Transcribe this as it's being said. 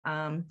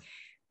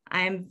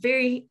I'm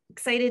very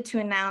excited to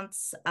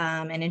announce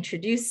and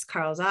introduce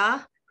Carl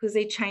Zha, who's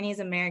a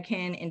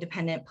Chinese-American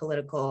independent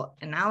political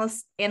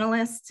analyst,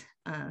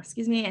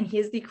 and he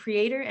is the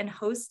creator and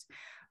host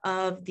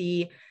of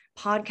the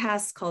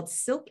podcast called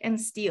Silk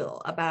and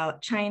Steel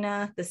about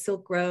China, the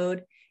Silk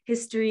Road,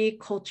 history,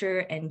 culture,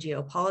 and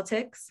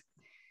geopolitics.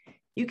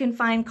 You can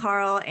find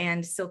Carl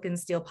and Silk and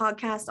Steel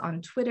podcast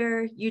on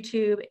Twitter,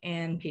 YouTube,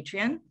 and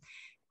Patreon.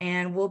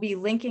 And we'll be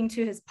linking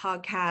to his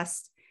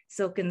podcast,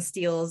 Silk and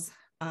Steel's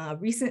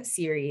recent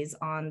series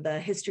on the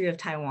history of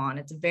Taiwan.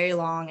 It's a very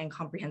long and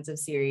comprehensive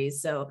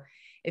series. So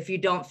if you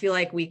don't feel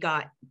like we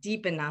got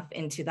deep enough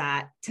into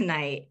that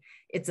tonight,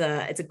 it's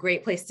a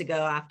great place to go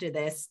after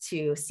this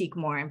to seek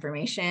more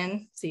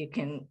information so you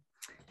can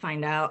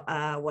find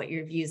out what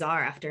your views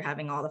are after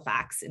having all the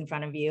facts in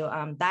front of you.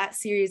 That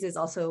series is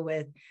also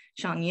with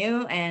Shang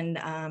Yu,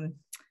 and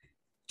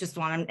just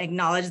want to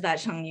acknowledge that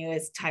Shang Yu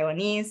is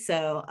Taiwanese,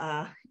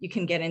 so you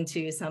can get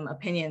into some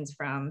opinions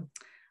from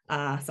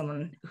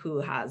someone who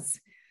has,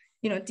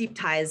 deep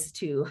ties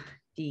to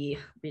the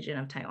region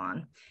of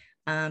Taiwan.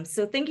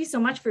 So thank you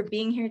so much for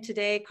being here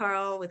today,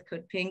 Carl, with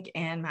CODEPINK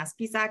and Mass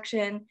Peace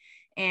Action.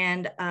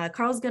 And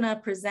Carl's gonna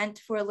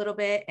present for a little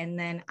bit, and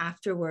then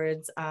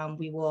afterwards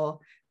we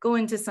will go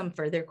into some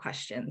further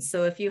questions.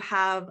 So if you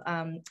have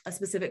a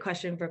specific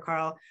question for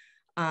Carl,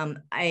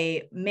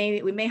 we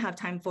may have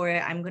time for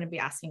it. I'm gonna be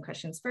asking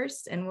questions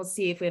first, and we'll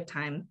see if we have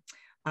time.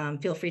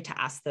 Feel free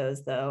to ask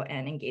those though,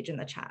 and engage in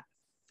the chat.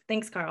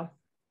 Thanks, Carl.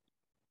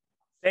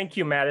 Thank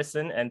you,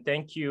 Madison, and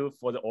thank you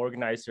for the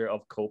organizer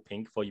of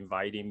CODEPINK for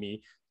inviting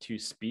me to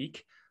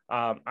speak.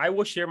 I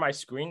will share my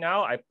screen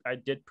now. I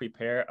did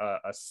prepare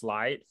a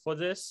slide for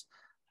this.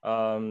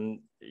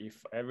 Can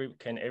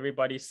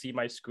everybody see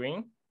my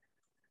screen?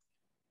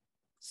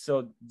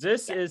 So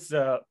this is,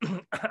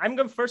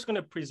 I'm first going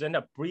to present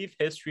a brief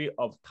history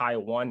of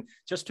Taiwan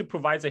just to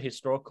provide the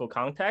historical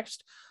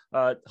context,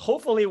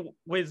 hopefully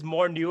with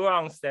more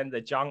nuance than the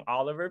John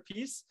Oliver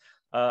piece.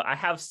 I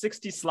have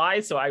 60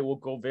 slides, so I will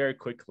go very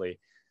quickly.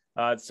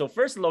 So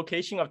first,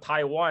 location of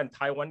Taiwan.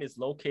 Taiwan is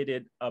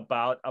located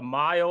about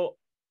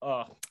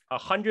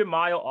 100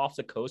 miles off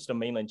the coast of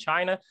mainland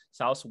China,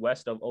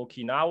 southwest of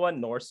Okinawa,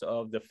 north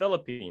of the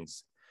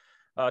Philippines.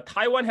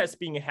 Taiwan has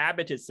been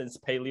inhabited since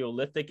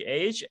Paleolithic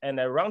age, and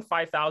around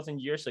 5,000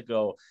 years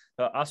ago,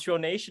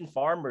 Austronesian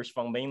farmers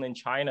from mainland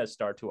China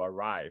start to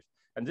arrive.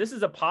 And this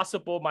is a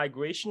possible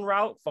migration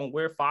route from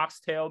where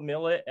foxtail,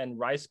 millet, and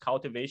rice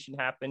cultivation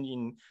happened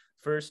in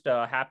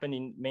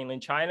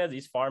mainland China.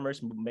 These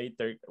farmers made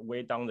their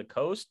way down the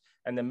coast,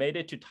 and they made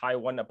it to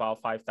Taiwan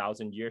about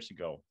 5,000 years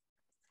ago.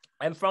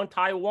 And from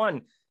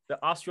Taiwan, the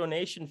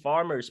Austronesian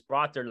farmers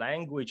brought their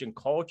language and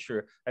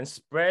culture and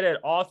spread it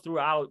all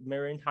throughout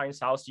maritime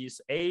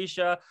Southeast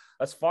Asia,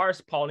 as far as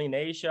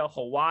Polynesia,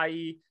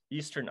 Hawaii,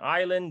 Eastern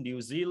Island,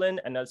 New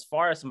Zealand, and as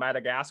far as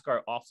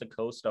Madagascar off the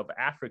coast of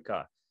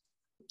Africa.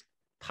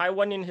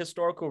 Taiwanian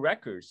historical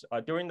records.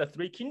 During the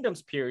Three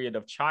Kingdoms period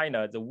of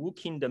China, the Wu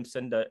Kingdom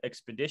sent an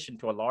expedition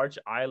to a large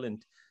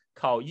island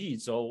called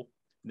Yizhou.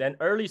 Then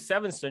early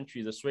 7th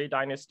century, the Sui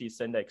dynasty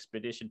sent an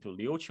expedition to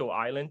Liuqiu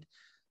Island.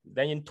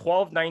 Then in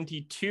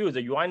 1292,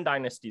 the Yuan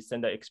dynasty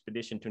sent an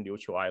expedition to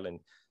Liuqiu Island.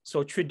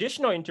 So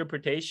traditional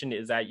interpretation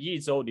is that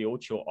Yizhou,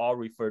 Liuqiu all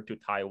refer to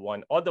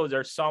Taiwan, although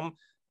there's some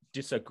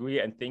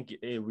disagree and think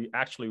it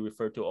actually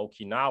refer to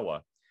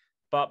Okinawa.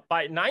 But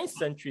by 9th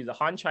century, the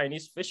Han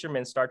Chinese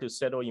fishermen start to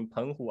settle in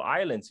Penghu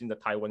Islands in the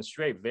Taiwan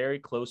Strait, very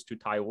close to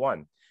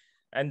Taiwan.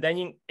 And then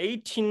in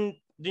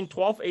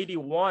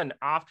 1281,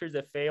 after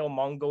the failed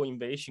Mongol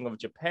invasion of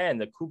Japan,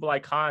 the Kublai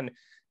Khan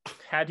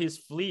had his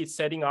fleet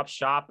setting up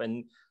shop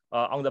and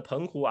on the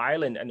Penghu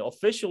Island and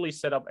officially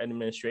set up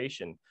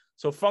administration.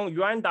 So from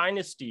Yuan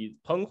Dynasty,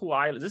 Penghu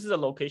Island, this is the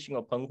location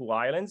of Penghu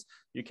Islands.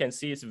 You can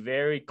see it's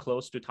very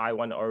close to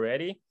Taiwan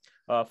already.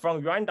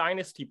 From Yuan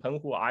Dynasty,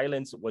 Penghu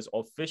Islands was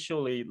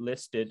officially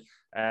listed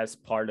as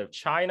part of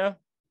China.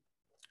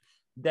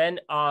 Then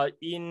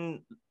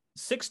in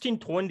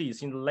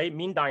 1620s, in the late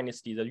Ming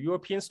Dynasty, the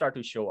Europeans start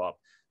to show up.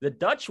 The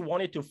Dutch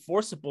wanted to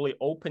forcibly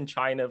open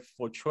China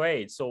for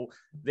trade. So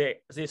they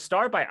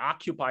start by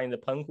occupying the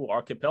Penghu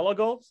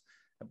archipelagos,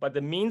 but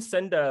the Ming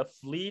sent a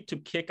fleet to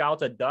kick out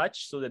the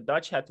Dutch. So the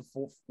Dutch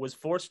was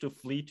forced to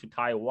flee to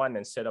Taiwan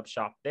and set up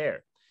shop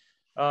there.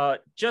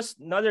 Just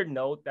another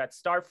note that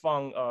start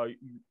from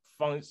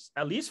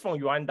at least from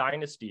Yuan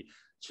Dynasty,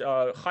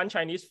 Han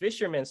Chinese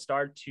fishermen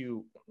start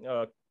to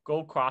go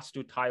across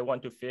to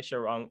Taiwan to fish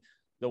around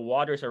the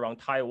waters around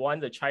Taiwan.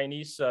 The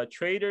Chinese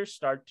traders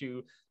start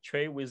to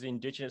trade with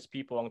indigenous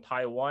people on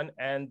Taiwan,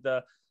 and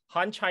the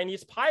Han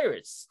Chinese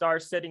pirates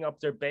start setting up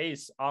their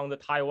base on the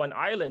Taiwan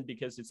island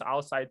because it's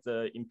outside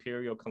the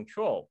imperial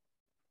control.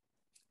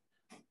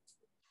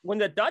 When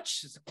the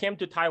Dutch came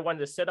to Taiwan,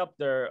 they set up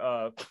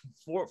their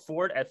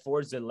fort at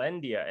Fort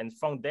Zeelandia, and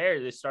from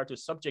there they start to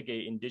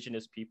subjugate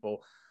indigenous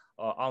people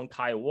on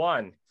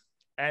Taiwan.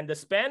 And the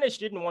Spanish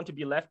didn't want to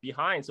be left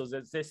behind, so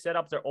they set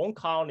up their own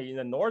colony in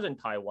the northern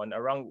Taiwan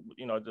around,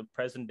 the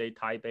present-day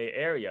Taipei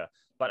area.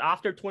 But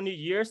after 20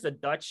 years, the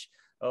Dutch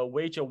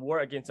wage a war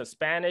against the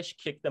Spanish,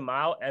 kick them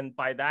out. And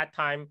by that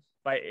time,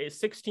 by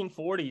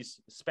 1640s,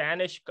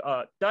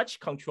 Dutch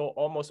control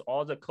almost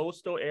all the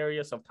coastal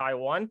areas of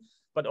Taiwan.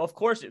 But of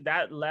course,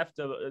 that left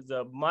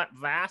the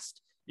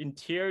vast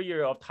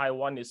interior of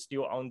Taiwan is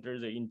still under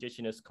the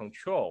indigenous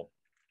control.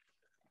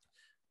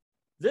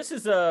 This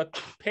is a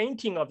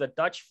painting of the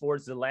Dutch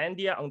Fort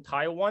Zeelandia on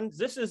Taiwan.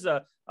 This is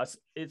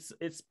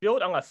it's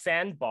built on a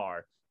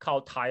sandbar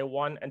called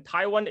Taiwan, and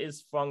Taiwan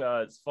is from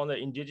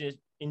the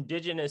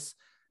indigenous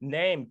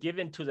name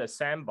given to the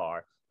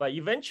sandbar. But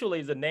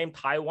eventually, the name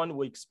Taiwan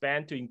will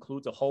expand to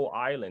include the whole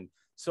island.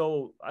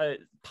 So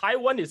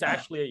Taiwan is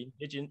actually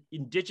an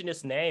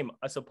indigenous name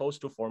as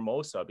opposed to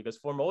Formosa, because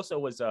Formosa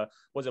was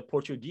a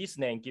Portuguese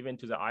name given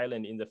to the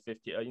island in the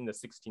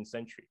 16th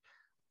century.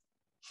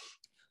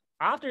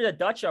 After the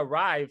Dutch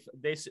arrived,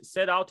 they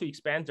set out to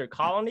expand their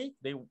colony.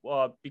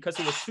 Because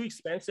it was too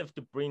expensive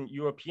to bring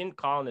European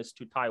colonists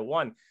to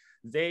Taiwan,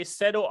 they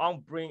settled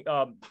on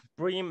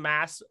bringing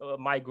mass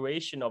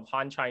migration of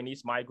Han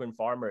Chinese migrant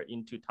farmer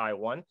into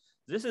Taiwan.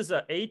 This is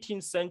an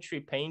 18th century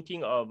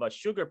painting of a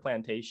sugar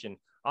plantation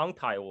on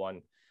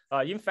Taiwan.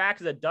 In fact,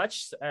 the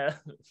Dutch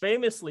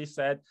famously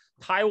said,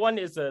 Taiwan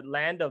is a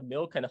land of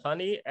milk and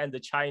honey, and the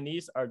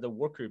Chinese are the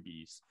worker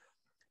bees.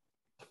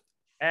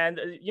 And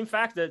in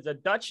fact, the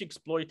Dutch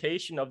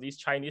exploitation of these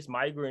Chinese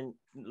migrant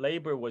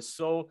labor was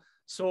so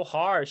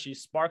harsh, it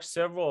sparked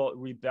several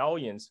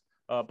rebellions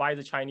by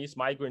the Chinese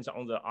migrants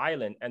on the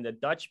island, and the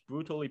Dutch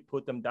brutally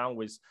put them down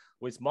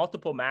with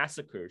multiple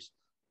massacres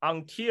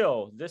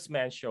until this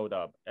man showed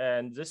up.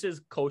 And this is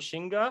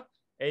Koxinga,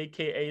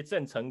 aka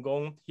Zheng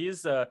Cengong.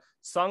 He's a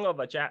son of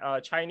a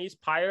Chinese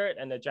pirate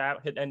and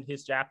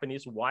his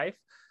Japanese wife.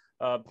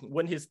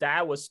 When his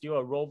dad was still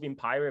a roving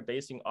pirate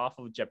basing off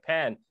of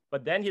Japan.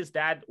 But then his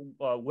dad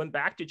went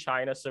back to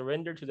China,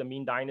 surrendered to the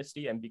Ming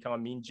Dynasty, and became a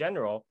Ming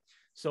general.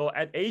 So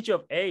at age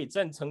of 8,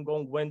 Zheng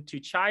Cengong went to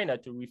China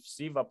to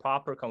receive a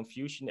proper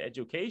Confucian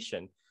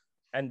education.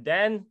 And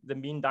then the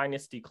Ming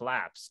Dynasty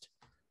collapsed.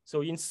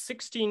 So in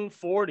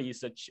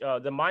 1640s,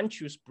 the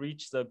Manchus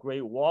breached the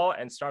Great Wall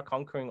and start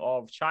conquering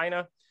all of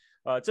China.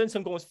 Zheng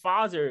Cengong's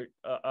father,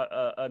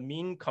 a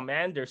Ming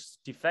commander,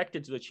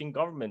 defected to the Qing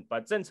government,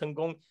 but Zheng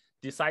Cengong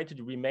decided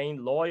to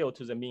remain loyal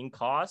to the Ming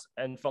cause.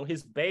 And from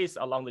his base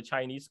along the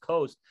Chinese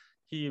coast,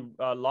 he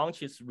launched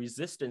his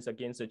resistance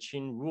against the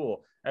Qing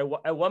rule.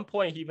 At one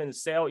point, he even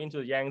sailed into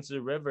the Yangtze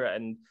River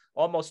and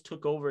almost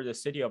took over the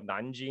city of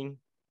Nanjing.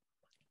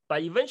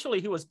 But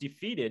eventually he was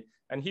defeated,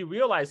 and he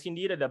realized he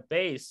needed a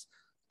base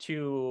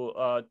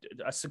a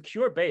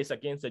secure base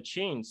against the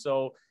Qing.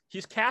 So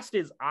he's cast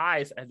his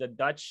eyes at the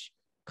Dutch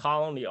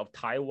colony of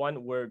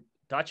Taiwan, where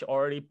Dutch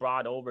already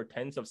brought over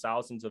tens of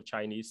thousands of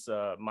Chinese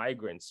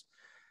migrants.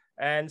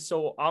 And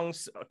so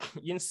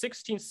in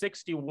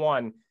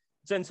 1661,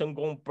 Zheng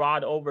Cengong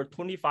brought over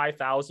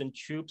 25,000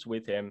 troops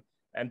with him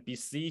and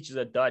besieged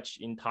the Dutch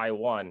in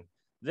Taiwan.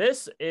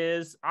 This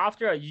is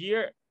after a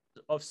year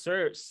of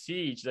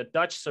siege, the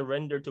Dutch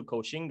surrendered to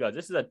Koxinga.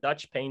 This is a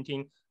Dutch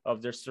painting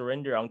of their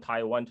surrender on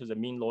Taiwan to the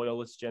Ming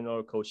loyalist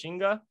General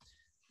Koxinga.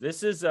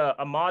 This is a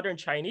modern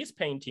Chinese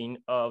painting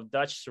of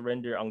Dutch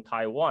surrender on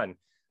Taiwan.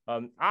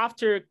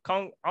 After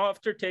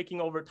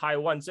taking over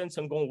Taiwan, Zheng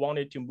Cengong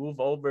wanted to move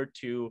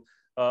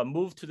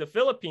to the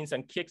Philippines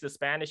and kick the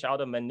Spanish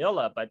out of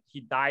Manila, but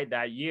he died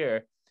that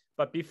year.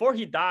 But before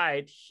he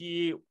died,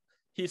 he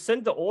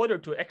sent the order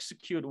to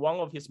execute one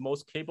of his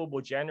most capable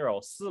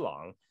generals,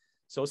 Silang.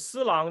 So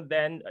Silang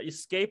then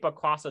escaped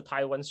across the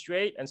Taiwan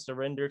Strait and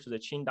surrendered to the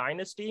Qing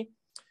dynasty.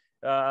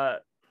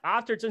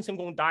 After Zheng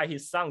Cengong died,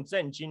 his son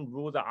Zheng Jin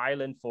ruled the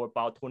island for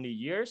about 20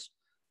 years.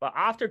 But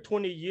after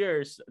 20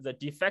 years, the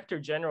defector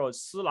general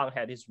Silang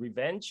had his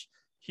revenge.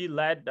 He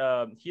led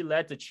the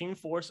Qing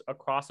force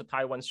across the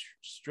Taiwan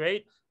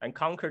Strait and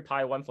conquered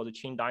Taiwan for the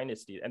Qing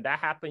dynasty. And that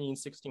happened in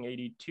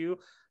 1682.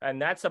 And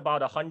that's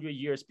about 100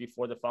 years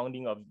before the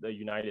founding of the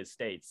United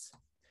States.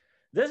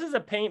 This is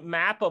a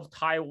map of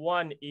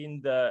Taiwan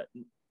in the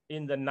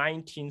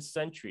 19th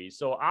century.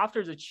 So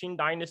after the Qing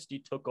dynasty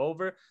took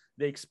over,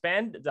 the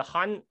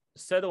Han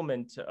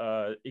settlement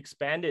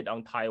expanded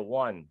on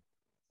Taiwan.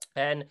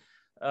 And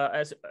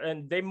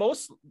they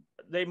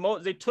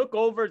took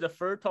over the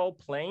fertile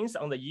plains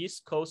on the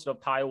east coast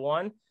of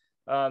Taiwan.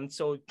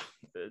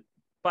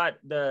 But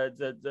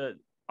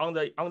on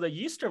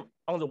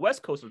the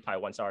west coast of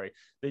Taiwan,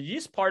 the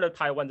east part of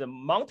Taiwan, the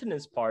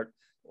mountainous part,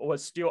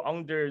 was still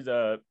under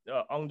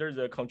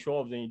the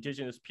control of the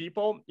indigenous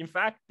people. In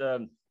fact,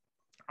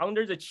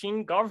 under the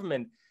Qing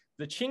government,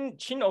 the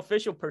Qing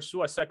official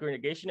pursue a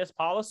segregationist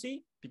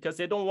policy because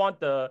they don't want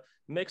the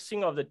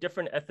mixing of the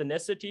different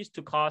ethnicities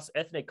to cause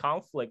ethnic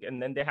conflict,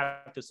 and then they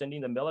have to send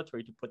in the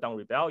military to put down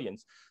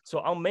rebellions. So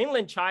on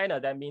mainland China,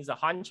 that means the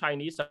Han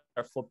Chinese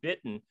are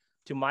forbidden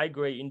to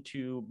migrate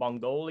into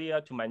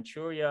Mongolia, to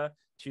Manchuria,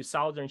 to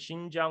southern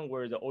Xinjiang,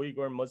 where the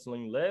Uyghur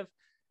Muslims live.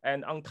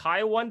 And on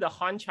Taiwan, the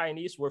Han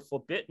Chinese were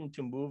forbidden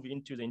to move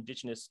into the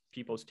indigenous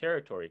people's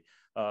territory.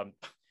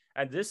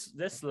 And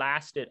this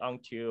lasted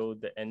until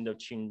the end of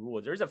Qing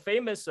rule. There's a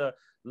famous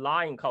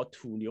line called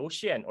Tu Liu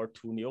Xian or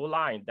Tu Liu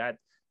line that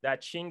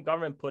Qing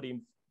government put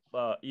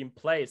in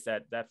place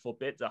that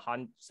forbid the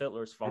Han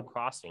settlers from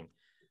crossing.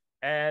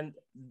 And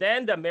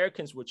then the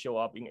Americans would show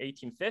up in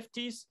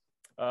 1850s.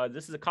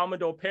 This is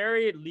Commodore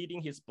Perry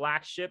leading his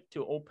black ship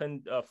to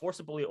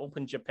forcibly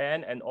open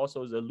Japan and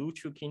also the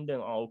Luchu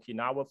Kingdom on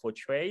Okinawa for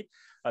trade.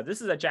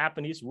 This is a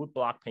Japanese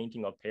woodblock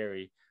painting of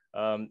Perry.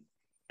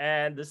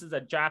 And this is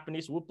a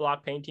Japanese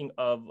woodblock painting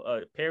of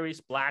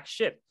Perry's black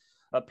ship.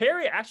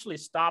 Perry actually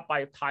stopped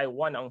by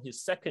Taiwan on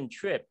his second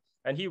trip,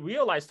 and he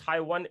realized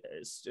Taiwan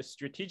is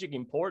strategic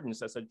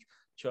importance as a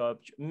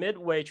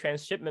midway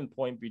transshipment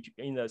point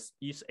between the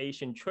East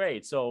Asian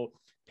trade. So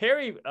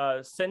Perry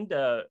sent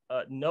a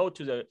note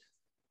to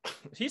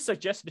he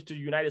suggested to the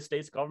United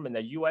States government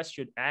that US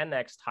should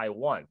annex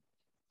Taiwan.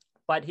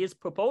 But his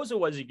proposal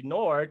was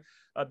ignored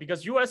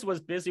because US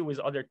was busy with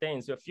other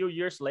things. A few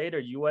years later,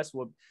 US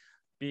would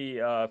be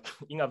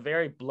in a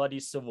very bloody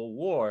civil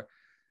war.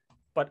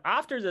 But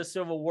after the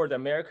Civil War, the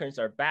Americans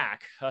are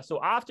back.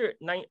 So after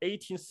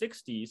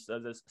 1860s,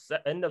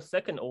 the end of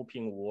Second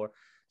Opium War,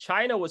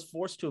 China was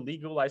forced to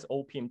legalize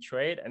opium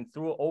trade and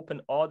threw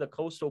open all the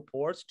coastal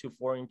ports to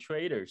foreign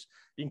traders,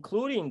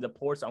 including the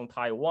ports on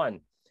Taiwan.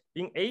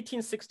 In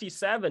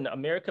 1867,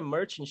 American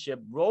merchant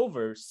ship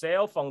Rover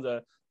sailed from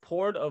the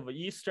port of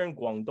eastern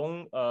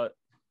Guangdong,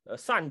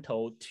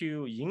 Santou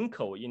to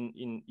Yingkou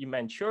in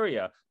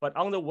Manchuria, but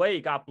on the way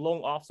it got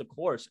blown off the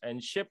course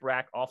and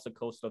shipwrecked off the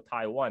coast of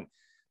Taiwan.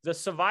 The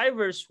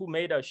survivors who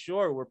made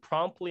ashore were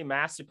promptly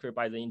massacred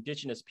by the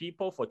indigenous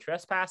people for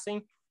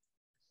trespassing.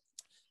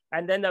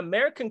 And then the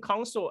American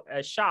consul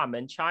at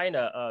Xiamen,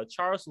 China,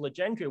 Charles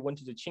Legendre, went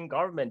to the Qing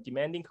government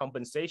demanding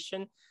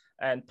compensation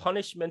and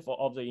punishment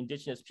of the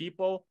indigenous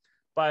people.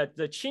 But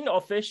the Qing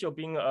official,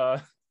 being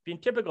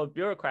typical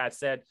bureaucrat,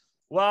 said,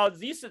 well,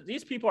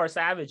 these people are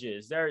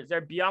savages.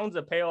 They're beyond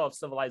the pale of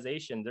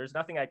civilization. There's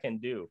nothing I can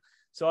do.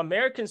 So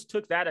Americans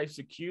took that as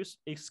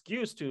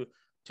excuse to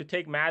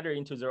take matter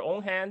into their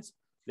own hands.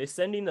 They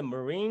sent in the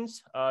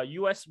Marines.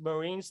 US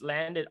Marines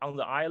landed on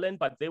the island,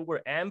 but they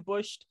were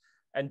ambushed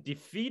and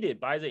defeated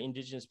by the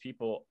indigenous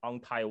people on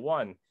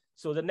Taiwan.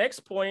 So the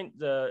next point,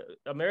 the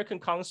American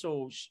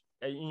consul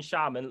in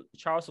Xiamen,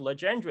 Charles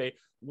Legendre,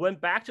 went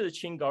back to the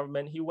Qing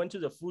government. He went to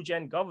the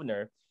Fujian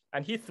governor,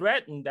 and he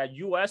threatened that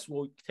US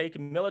will take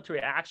military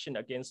action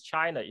against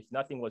China if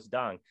nothing was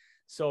done.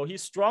 So he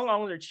strung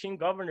on the Qing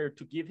governor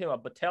to give him a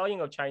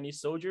battalion of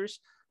Chinese soldiers.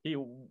 He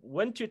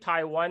went to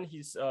Taiwan.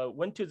 He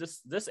went to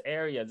this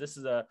area. This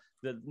is the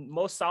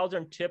most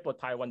southern tip of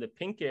Taiwan, the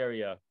Pink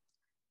area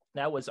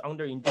that was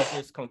under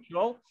indigenous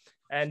control.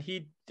 And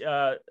he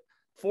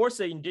forced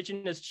the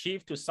indigenous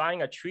chief to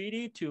sign a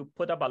treaty to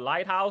put up a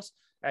lighthouse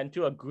and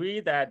to agree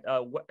that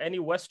any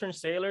Western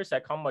sailers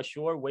that come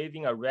ashore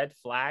waving a red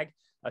flag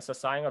as a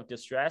sign of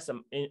distress,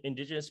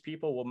 indigenous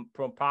people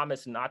will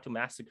promise not to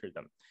massacre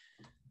them.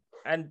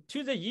 And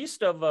to the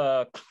east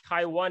of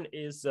Taiwan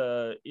is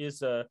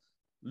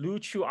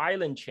Luchu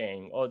Island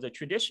chain, or the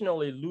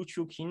traditionally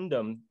Luchu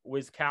Kingdom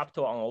with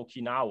capital on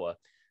Okinawa.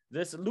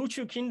 This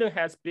Luchu Kingdom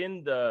has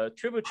been the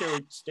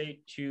tributary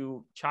state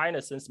to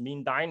China since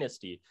Ming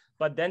Dynasty,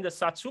 but then the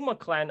Satsuma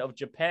clan of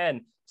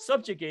Japan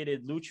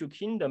subjugated Luchu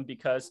Kingdom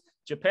because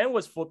Japan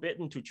was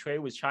forbidden to trade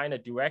with China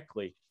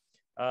directly.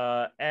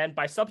 And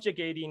by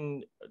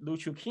subjugating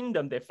Luchu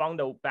Kingdom, they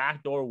found a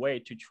backdoor way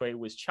to trade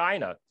with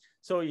China.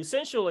 So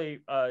essentially,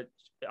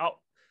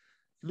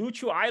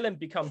 Luchu Island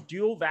became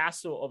dual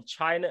vassal of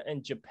China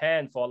and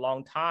Japan for a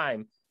long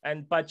time.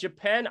 But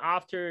Japan,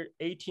 after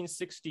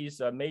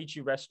 1860s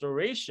Meiji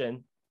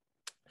Restoration,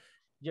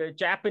 the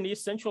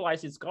Japanese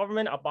centralized its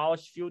government,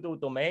 abolished feudal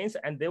domains,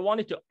 and they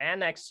wanted to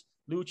annex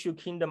Luchu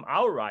Kingdom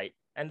outright.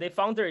 And they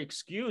found their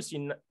excuse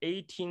in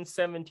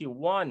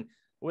 1871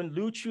 when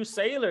Luchu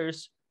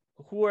sailors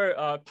who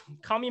were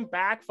coming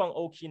back from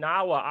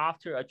Okinawa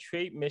after a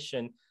trade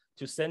mission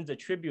to send the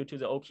tribute to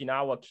the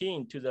Okinawa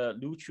king, to the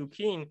Luchu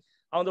king,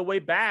 on the way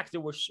back, they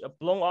were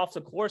blown off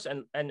the course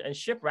and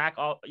shipwrecked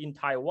in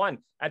Taiwan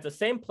at the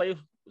same place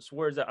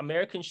where the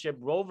American ship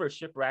Rover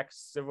shipwrecked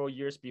several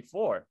years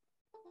before.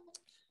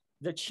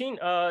 The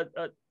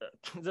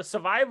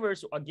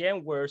survivors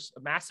again were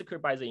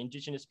massacred by the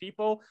indigenous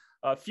people.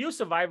 A few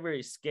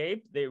survivors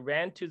escaped. They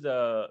ran to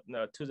the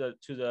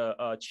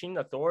Qing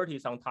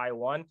authorities on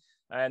Taiwan,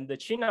 and the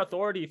Qing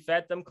authority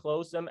fed them,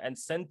 clothed them, and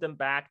sent them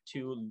back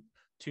to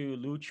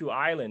Luchu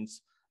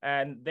Islands.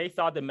 And they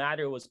thought the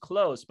matter was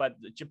closed, but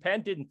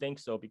Japan didn't think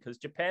so, because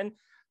Japan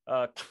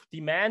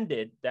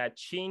demanded that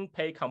Qing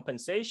pay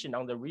compensation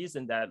on the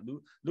reason that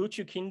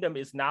Luchu Kingdom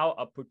is now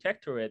a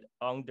protectorate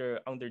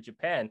under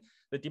Japan.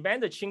 They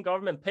demanded the Qing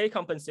government pay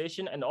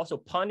compensation and also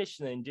punish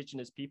the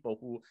indigenous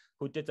people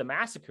who did the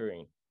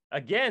massacring.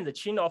 Again, the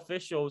Qing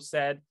officials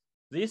said,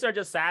 these are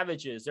just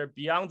savages. They're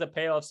beyond the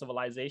pale of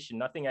civilization.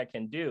 Nothing I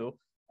can do.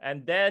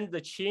 And then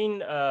the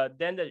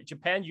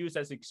Japan used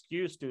as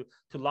excuse to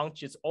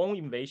launch its own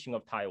invasion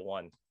of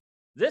Taiwan.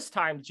 This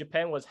time,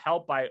 Japan was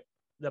helped by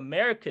the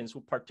Americans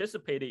who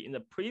participated in the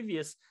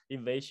previous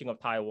invasion of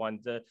Taiwan.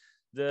 The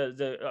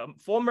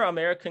former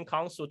American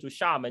consul to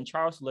Xiamen,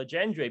 Charles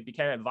Legendre,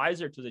 became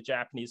advisor to the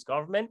Japanese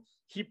government.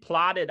 He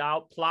plotted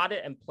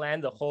and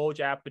planned the whole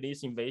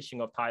Japanese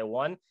invasion of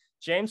Taiwan.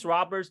 James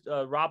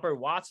Robert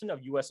Watson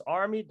of U.S.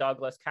 Army,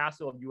 Douglas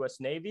Castle of U.S.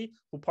 Navy,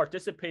 who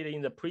participated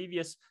in the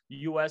previous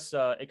U.S.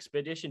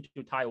 Expedition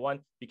to Taiwan,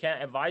 became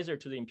advisor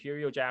to the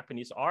Imperial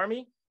Japanese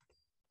Army.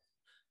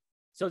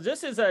 So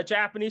this is a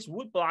Japanese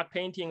woodblock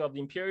painting of the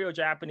Imperial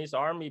Japanese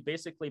Army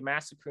basically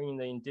massacring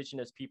the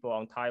indigenous people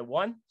on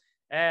Taiwan.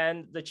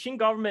 And the Qing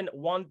government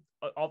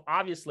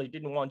obviously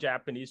didn't want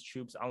Japanese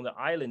troops on the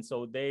island,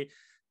 so they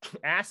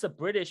asked the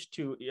British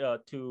to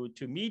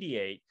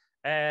mediate.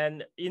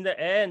 And in the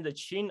end, the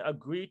Qing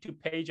agreed to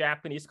pay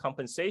Japanese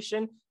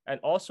compensation and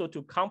also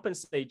to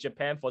compensate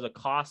Japan for the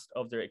cost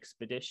of their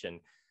expedition.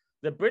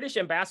 The British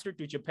ambassador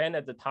to Japan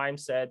at the time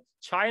said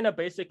China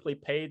basically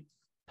paid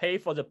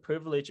for the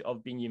privilege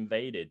of being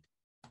invaded.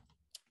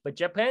 But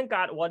Japan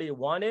got what it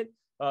wanted.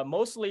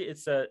 Mostly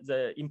it's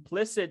the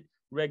implicit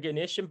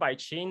recognition by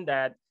Qing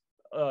that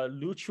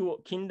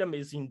Luchu Kingdom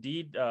is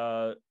indeed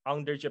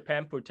under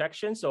Japan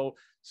protection. So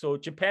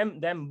Japan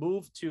then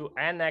moved to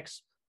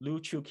annex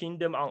Luchu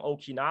Kingdom on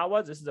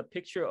Okinawa. This is a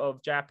picture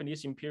of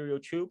Japanese imperial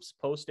troops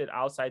posted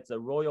outside the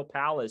royal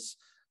palace,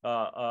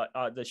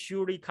 the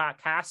Shurika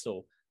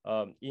Castle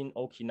in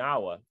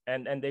Okinawa.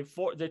 And they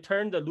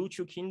turned the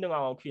Luchu Kingdom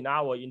on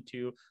Okinawa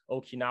into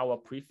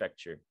Okinawa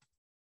Prefecture.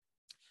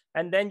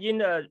 And then in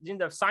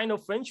the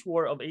Sino-French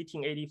War of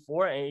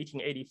 1884 and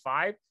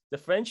 1885, the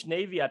French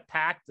Navy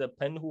attacked the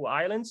Penghu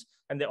Islands,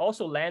 and they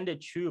also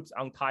landed troops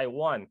on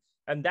Taiwan.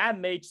 And that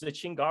made the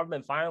Qing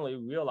government finally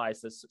realize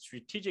the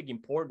strategic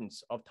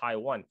importance of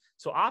Taiwan.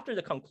 So after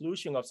the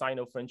conclusion of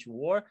Sino-French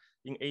War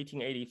in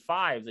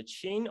 1885, the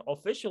Qing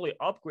officially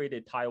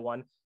upgraded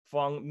Taiwan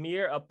from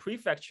a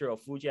prefecture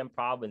of Fujian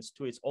province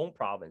to its own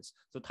province.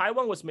 So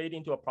Taiwan was made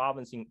into a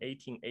province in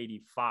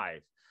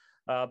 1885.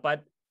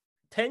 But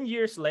 10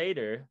 years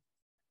later,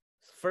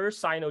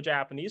 first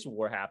Sino-Japanese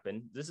War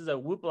happened. This is a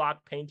woodblock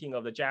painting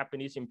of the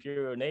Japanese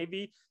Imperial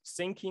Navy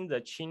sinking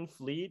the Qing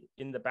fleet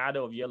in the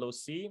Battle of Yellow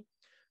Sea.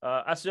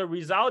 As a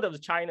result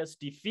of China's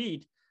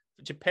defeat,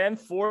 Japan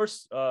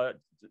forced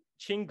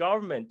Qing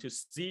government to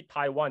cede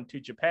Taiwan to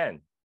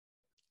Japan.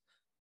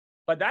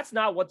 But that's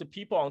not what the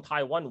people on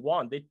Taiwan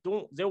want.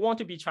 They want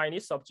to be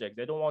Chinese subject.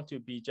 They don't want to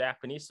be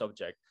Japanese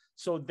subject.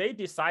 So they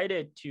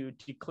decided to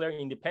declare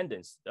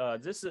independence.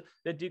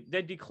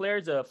 They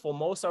declared the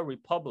Formosa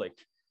Republic.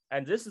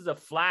 And this is a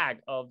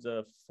flag of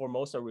the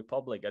Formosa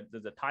Republic,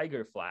 the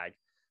tiger flag.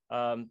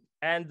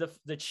 And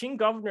the Qing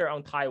governor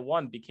on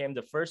Taiwan became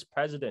the first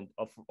president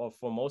of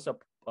Formosa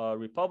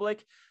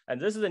Republic.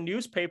 And this is a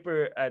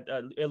newspaper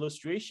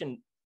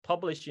illustration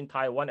published in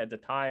Taiwan at the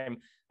time,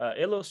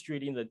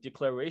 illustrating the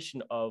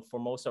declaration of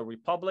Formosa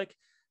Republic.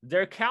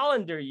 Their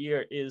calendar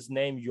year is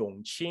named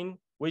Yongqing,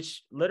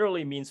 which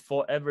literally means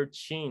forever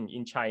Qing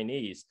in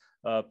Chinese,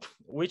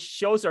 which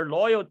shows their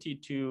loyalty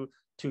to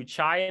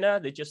China.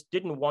 They just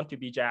didn't want to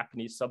be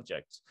Japanese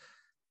subjects.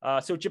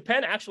 So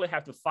Japan actually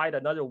had to fight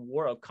another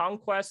war of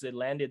conquest. They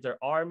landed their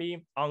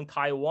army on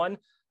Taiwan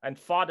and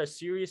fought a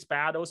serious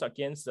battles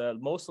against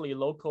mostly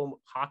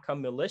local Hakka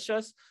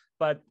militias,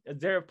 but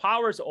their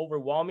power is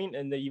overwhelming,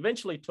 and they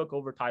eventually took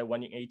over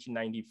Taiwan in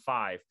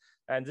 1895.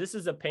 And this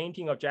is a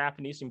painting of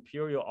Japanese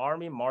Imperial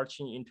Army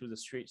marching into the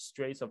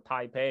Straits of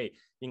Taipei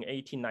in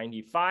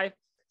 1895.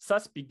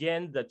 Thus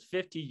began the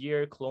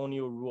 50-year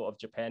colonial rule of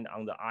Japan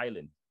on the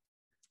island.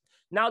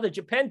 Now, the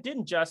Japan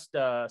didn't just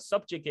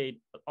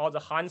subjugate all the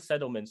Han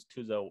settlements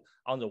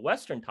on the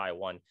western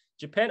Taiwan.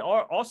 Japan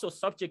also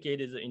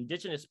subjugated the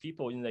indigenous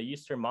people in the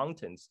eastern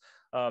mountains.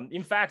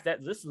 In fact,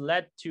 this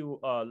led to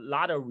a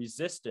lot of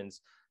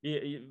resistance.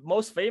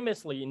 Most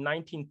famously in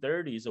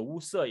 1930s, the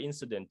Wuse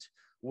incident,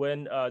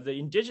 when the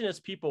indigenous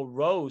people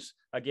rose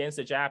against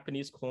the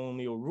Japanese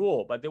colonial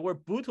rule, but they were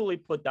brutally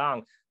put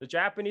down. The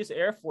Japanese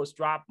Air Force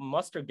dropped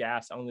mustard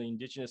gas on the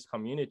indigenous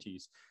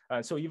communities.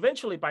 So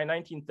eventually by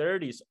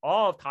 1930s,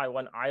 all of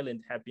Taiwan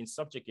Island had been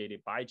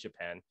subjugated by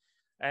Japan.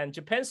 And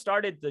Japan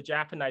started the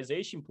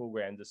Japanization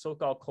program, the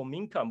so-called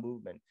Kominka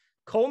movement.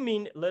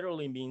 Komin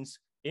literally means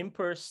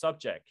emperor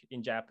subject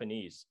in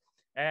Japanese.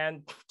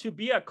 And to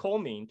be a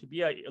Komin, to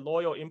be a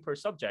loyal emperor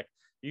subject,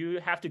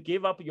 you have to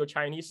give up your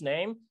Chinese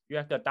name, you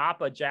have to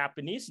adopt a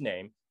Japanese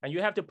name, and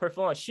you have to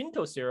perform a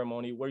Shinto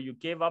ceremony where you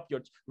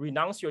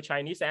renounce your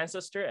Chinese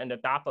ancestor and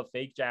adopt a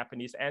fake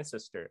Japanese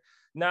ancestor.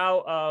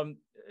 Now,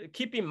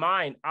 keep in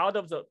mind, out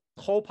of the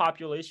whole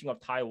population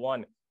of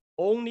Taiwan,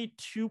 only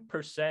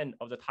 2%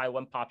 of the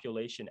Taiwan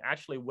population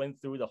actually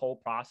went through the whole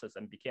process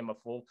and became a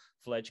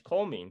full-fledged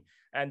Komin.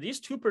 And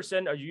these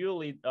 2% are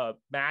usually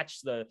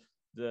match the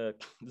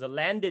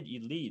landed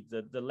elite,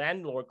 the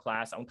landlord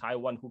class on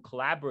Taiwan who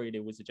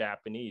collaborated with the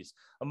Japanese.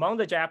 Among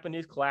the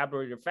Japanese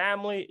collaborator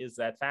family is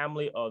that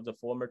family of the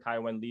former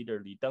Taiwan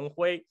leader Li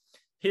Denghui.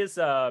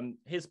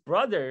 His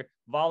brother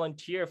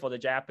volunteered for the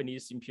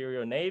Japanese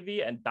Imperial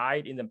Navy and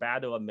died in the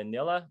Battle of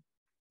Manila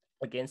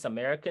against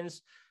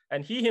Americans.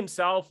 And he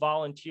himself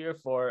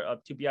volunteered for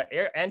to be an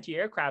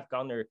anti-aircraft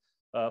gunner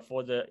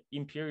for the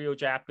Imperial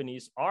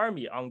Japanese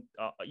Army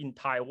in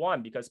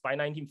Taiwan, because by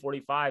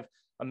 1945,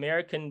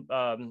 American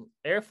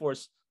Air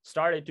Force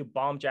started to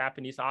bomb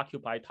Japanese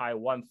occupied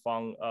Taiwan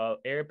from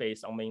air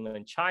base on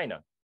mainland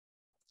China.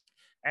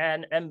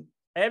 And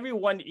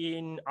everyone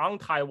on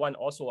Taiwan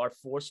also are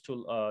forced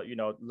to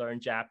learn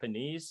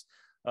Japanese.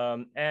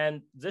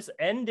 And this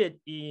ended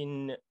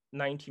in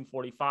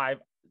 1945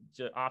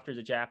 after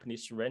the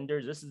Japanese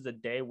surrender. This is the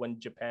day when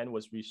Japan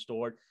was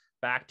restored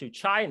back to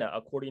China,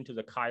 according to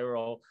the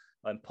Cairo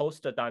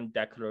Potsdam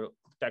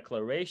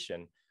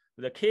Declaration.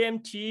 The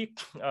KMT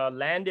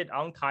landed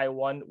on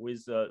Taiwan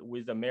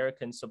with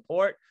American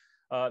support.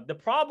 The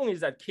problem is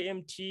that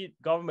KMT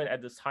government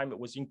at this time, it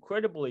was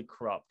incredibly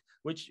corrupt,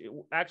 which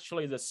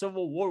actually the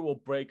civil war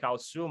will break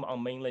out soon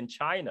on mainland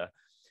China.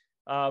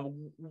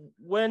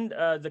 When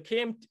the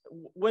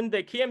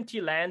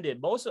KMT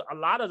landed, a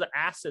lot of the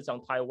assets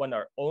on Taiwan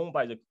are owned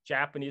by the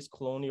Japanese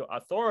colonial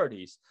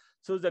authorities.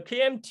 So the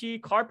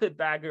KMT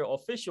carpetbagger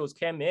officials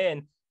came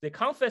in, they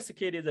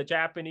confiscated the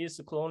Japanese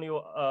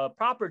colonial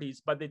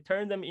properties, but they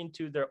turned them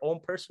into their own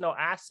personal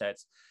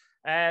assets.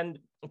 And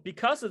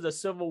because of the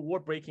civil war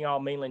breaking out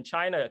in mainland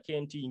China,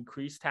 KMT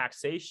increased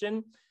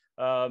taxation.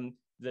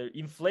 The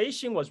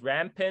inflation was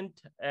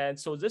rampant. And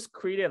so this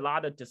created a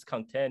lot of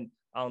discontent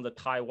on the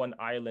Taiwan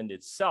island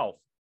itself.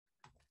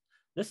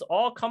 This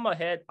all come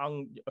ahead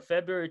on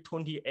February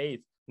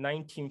 28th,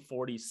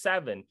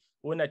 1947,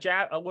 when a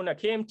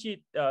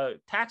KMT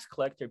tax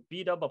collector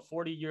beat up a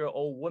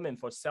 40-year-old woman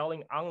for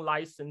selling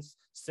unlicensed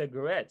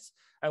cigarettes.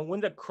 And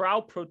when the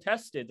crowd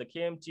protested, the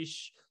KMT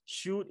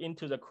shoot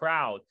into the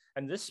crowd.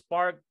 And this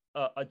sparked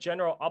a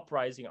general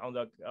uprising on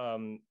the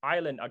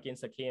island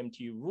against the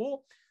KMT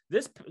rule.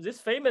 This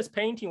famous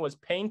painting was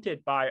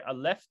painted by a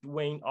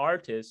left-wing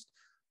artist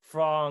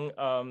from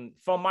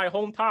my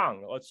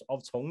hometown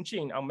of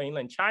Chongqing on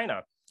mainland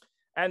China.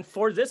 And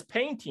for this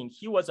painting,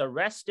 he was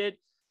arrested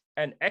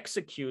and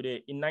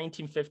executed in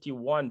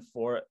 1951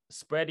 for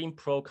spreading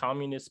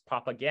pro-communist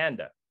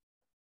propaganda.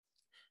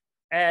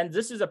 And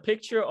this is a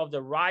picture of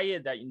the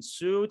riot that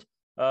ensued.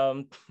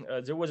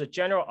 There was a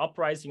general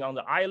uprising on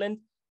the island.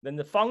 Then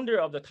the founder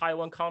of the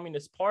Taiwan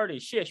Communist Party,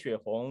 Xie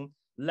Xuehong,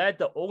 led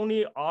the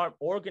only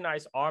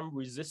organized armed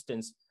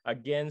resistance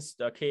against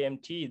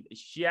KMT.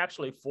 She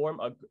actually formed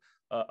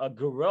a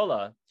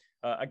guerrilla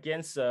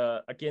against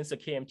the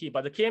KMT,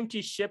 but the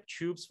KMT shipped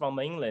troops from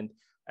mainland,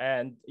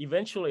 and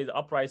eventually the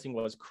uprising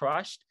was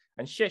crushed,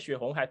 and Xie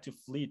Xuehong had to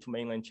flee to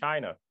mainland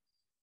China.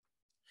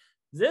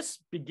 This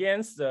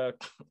begins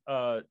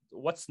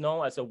what's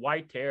known as a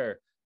White Terror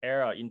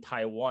era in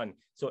Taiwan.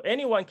 So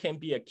anyone can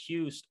be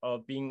accused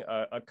of being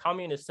a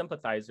communist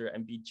sympathizer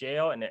and be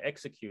jailed and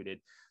executed.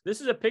 This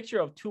is a picture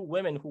of two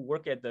women who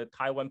work at the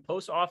Taiwan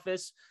post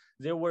office.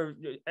 They were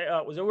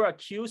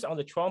accused on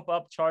the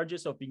trump-up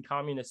charges of being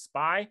communist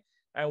spy.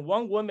 And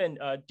one woman,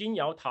 Ding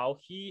Yaotao,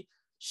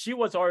 she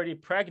was already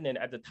pregnant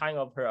at the time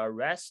of her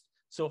arrest.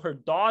 So her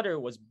daughter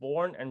was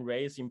born and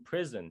raised in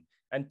prison.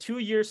 And 2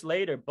 years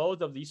later,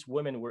 both of these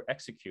women were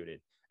executed.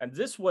 And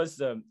this was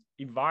the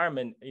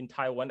environment in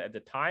Taiwan at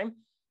the time.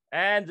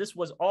 And this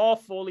was all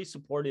fully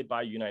supported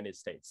by the United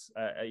States,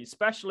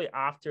 especially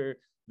after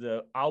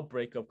the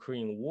outbreak of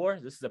Korean War.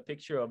 This is a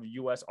picture of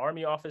US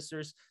Army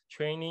officers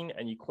training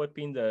and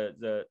equipping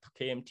the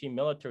KMT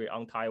military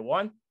on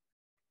Taiwan.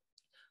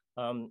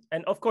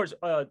 And of course,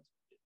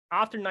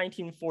 after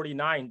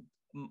 1949,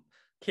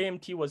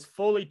 KMT was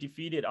fully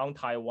defeated on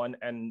Taiwan,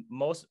 and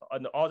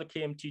all the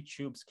KMT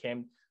troops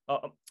came.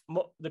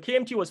 The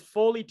KMT was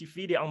fully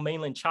defeated on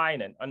mainland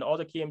China, and all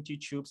the KMT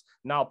troops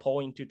now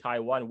pulling to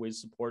Taiwan with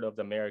support of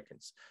the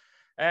Americans.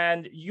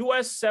 And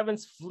U.S.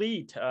 7th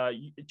Fleet,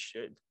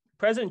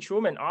 President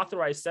Truman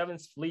authorized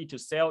 7th Fleet to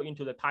sail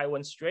into the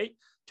Taiwan Strait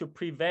to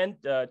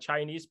prevent the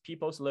Chinese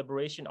People's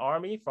Liberation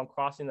Army from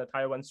crossing the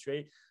Taiwan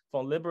Strait,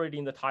 from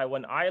liberating the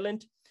Taiwan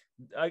island.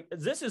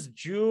 This is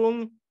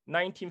June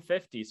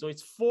 1950, so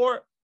it's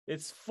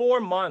 4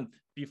 months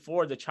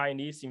before the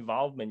Chinese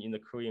involvement in the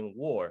Korean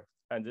War,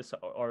 and this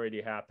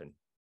already happened.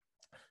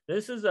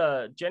 This is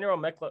General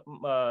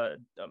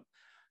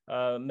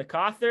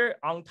MacArthur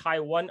on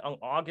Taiwan on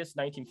August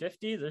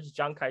 1950. There's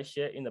Chiang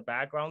Kai-shek in the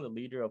background, the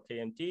leader of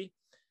KMT.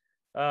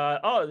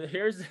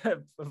 Here's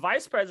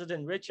Vice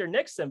President Richard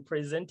Nixon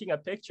presenting a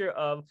picture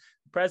of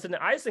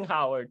President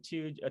Eisenhower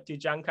to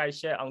Chiang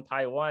Kai-shek on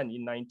Taiwan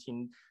in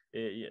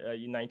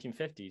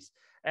 1950s.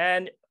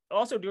 And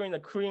also during the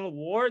Korean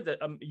War, the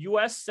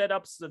U.S. set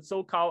up the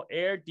so-called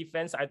Air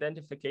Defense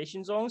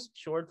Identification Zones,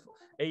 short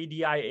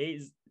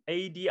ADIZ,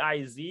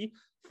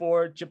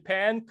 for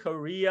Japan,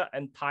 Korea,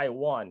 and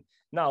Taiwan.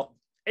 Now,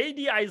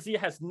 ADIZ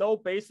has no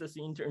basis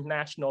in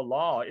international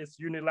law. It's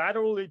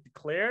unilaterally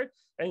declared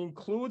and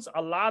includes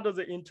a lot of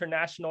the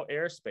international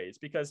airspace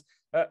because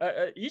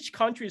each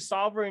country's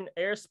sovereign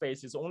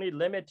airspace is only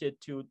limited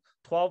to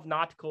 12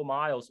 nautical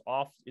miles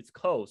off its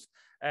coast.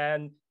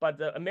 But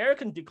the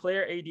American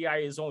declared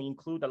ADIZ zone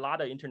include a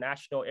lot of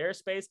international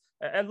airspace.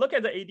 And look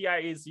at the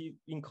ADIZ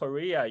in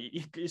Korea.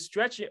 It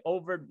stretches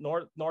over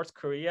North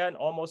Korea and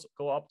almost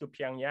go up to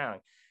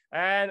Pyongyang.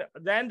 And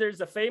then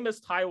there's a famous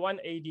Taiwan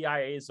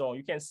ADIZ zone.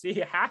 You can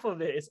see half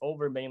of it is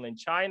over mainland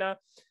China.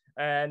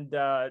 And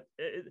the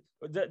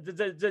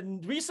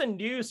recent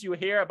news you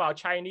hear about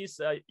Chinese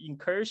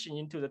incursion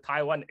into the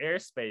Taiwan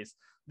airspace,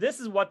 this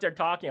is what they're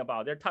talking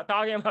about. They're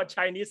talking about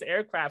Chinese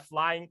aircraft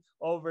flying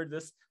over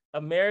this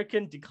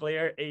American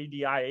declared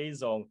ADIZ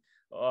zone.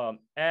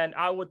 And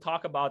I will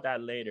talk about that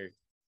later.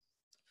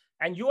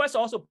 And US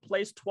also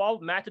placed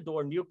 12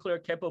 Matador nuclear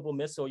capable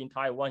missiles in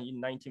Taiwan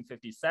in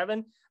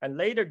 1957 and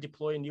later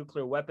deployed a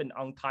nuclear weapon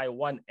on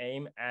Taiwan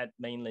aimed at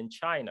mainland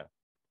China.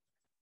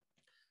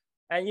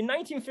 And in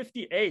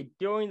 1958,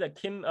 during the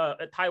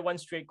Taiwan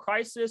Strait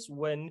crisis,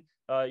 when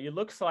it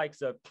looks like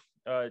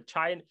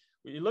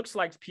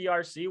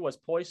PRC was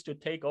poised to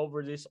take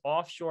over these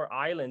offshore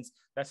islands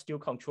that's still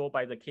controlled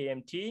by the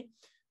KMT,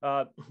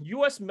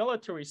 US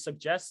military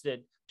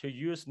suggested to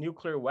use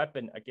nuclear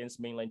weapon against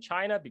mainland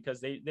China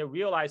because they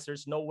realized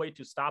there's no way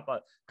to stop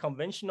a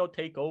conventional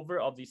takeover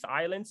of these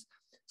islands.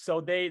 So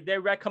they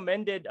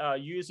recommended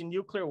using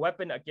nuclear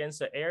weapon against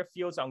the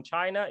airfields on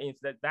China. If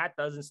that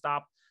doesn't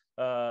stop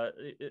the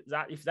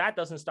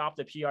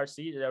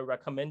PRC, they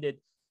recommended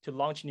to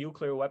launch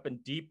nuclear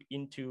weapon deep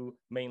into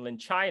mainland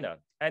China.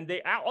 And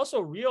they also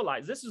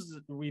realized, this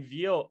is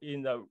revealed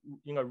in a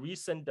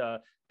recent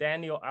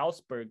Daniel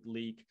Ellsberg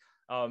leak.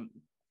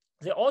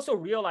 They also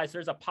realized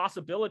there's a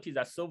possibility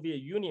that Soviet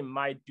Union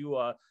might do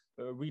a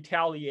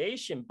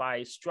retaliation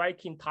by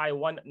striking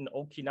Taiwan and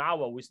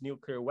Okinawa with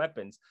nuclear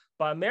weapons.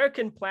 But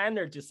American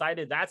planners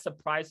decided that's a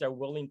price they're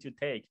willing to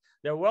take.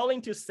 They're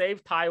willing to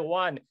save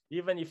Taiwan,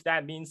 even if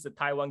that means that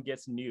Taiwan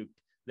gets nuked.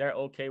 They're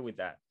okay with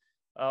that.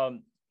 Oh,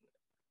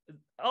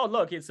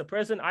 look, it's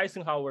President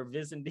Eisenhower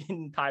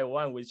visiting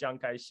Taiwan with Chiang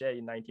Kai-shek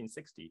in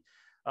 1960.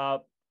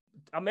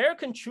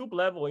 American troop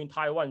level in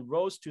Taiwan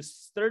rose to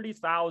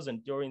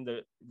 30,000 during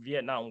the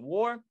Vietnam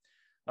War.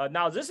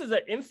 Now, this is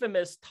an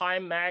infamous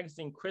Time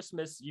magazine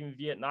Christmas in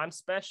Vietnam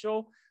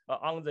special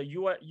on the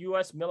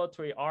U.S.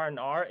 military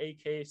R&R,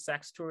 aka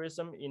sex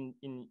tourism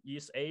in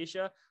East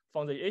Asia,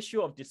 from the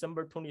issue of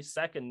December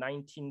 22nd,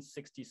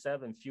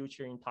 1967,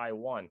 featuring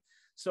Taiwan.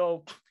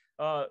 So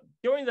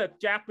during the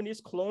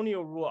Japanese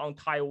colonial rule on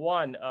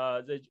Taiwan,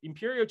 the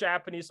Imperial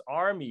Japanese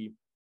Army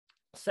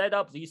set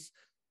up these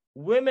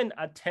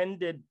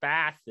women-attended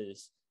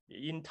baths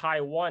in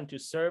Taiwan to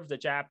serve the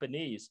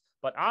Japanese.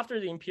 But after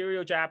the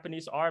Imperial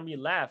Japanese Army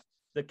left,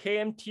 the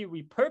KMT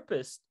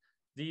repurposed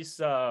these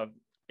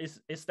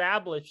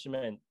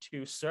establishment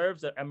to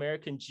serve the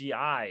American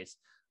GIs.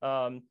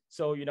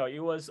 So,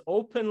 it was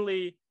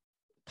openly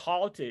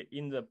touted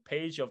in the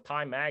page of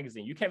Time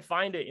magazine. You can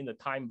find it in the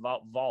Time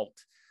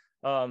vault.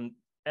 And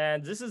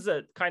this is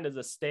a kind of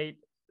the state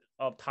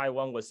of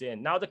Taiwan was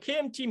in. Now, the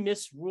KMT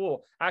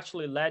misrule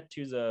actually led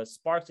to the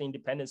sparks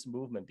independence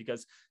movement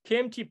because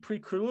KMT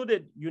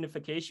precluded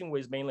unification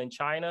with mainland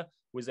China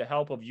with the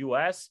help of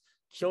US,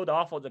 killed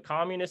off of the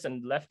communists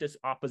and leftist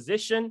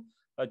opposition.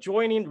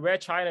 Joining Red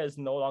China is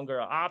no longer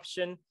an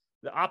option.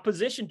 The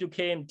opposition to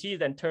KMT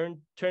then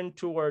turned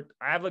toward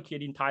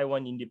advocating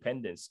Taiwan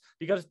independence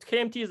because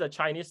KMT is a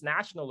Chinese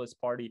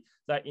nationalist party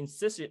that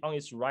insisted on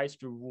its rights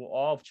to rule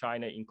all of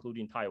China,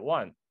 including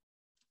Taiwan.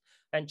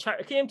 And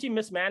KMT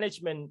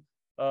mismanagement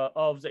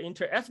of the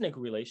interethnic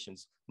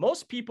relations.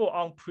 Most people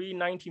on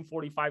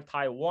pre-1945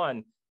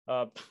 Taiwan,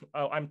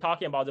 I'm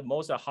talking about the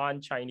most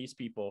Han Chinese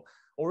people,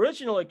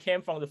 originally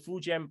came from the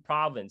Fujian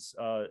province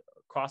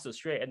across the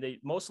strait, and they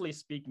mostly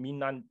speak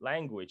Minnan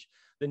language.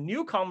 The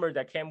newcomer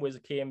that came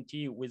with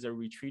KMT with a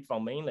retreat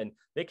from mainland,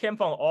 they came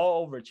from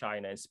all over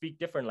China and speak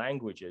different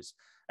languages.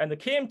 And the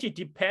KMT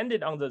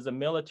depended on the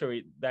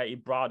military that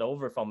it brought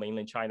over from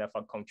mainland China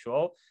for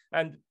control.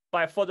 But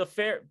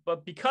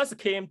because the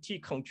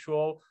KMT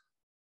control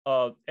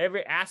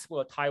every aspect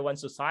of Taiwan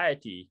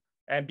society,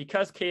 and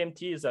because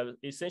KMT is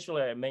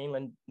essentially a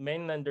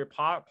mainlander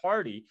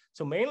party,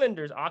 so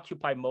mainlanders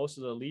occupy most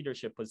of the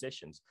leadership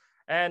positions.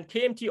 And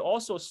KMT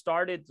also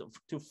started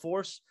to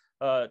force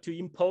to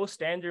impose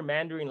standard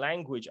Mandarin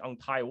language on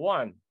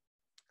Taiwan.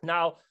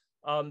 Now,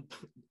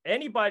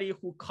 anybody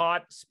who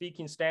caught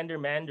speaking standard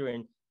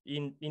Mandarin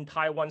in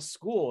Taiwan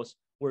schools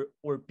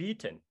were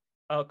beaten.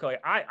 Okay,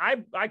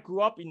 I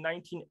grew up in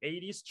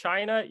 1980s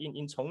China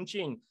in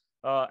Chongqing.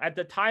 At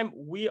the time,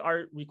 we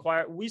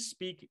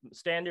speak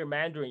standard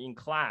Mandarin in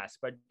class,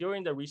 but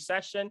during the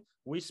recession,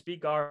 we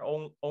speak our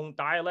own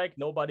dialect.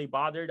 Nobody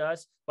bothered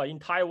us. But in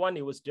Taiwan,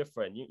 it was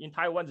different. In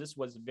Taiwan, this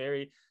was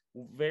very,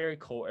 very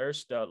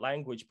coerced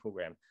language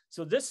program.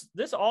 So this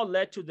all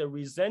led to the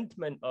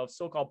resentment of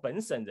so-called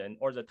Bensenden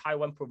or the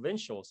Taiwan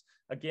provincials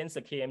against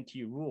the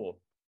KMT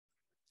rule.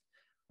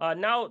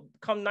 Now,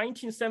 come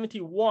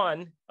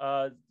 1971,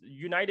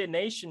 United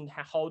Nations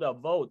held a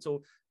vote.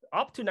 So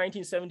up to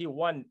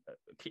 1971,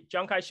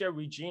 Chiang Kai-shek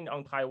regime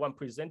on Taiwan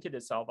presented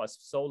itself as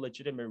sole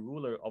legitimate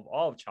ruler of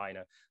all of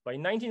China. But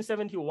in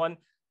 1971,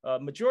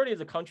 majority of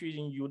the countries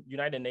in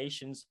United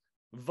Nations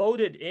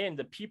voted in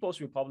the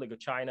People's Republic of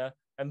China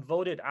and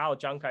voted out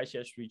Chiang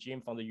Kai-shek's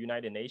regime from the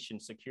United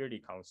Nations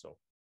Security Council.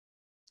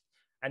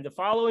 And the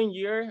following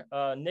year,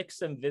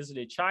 Nixon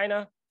visited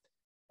China.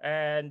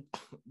 And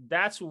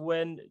that's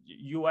when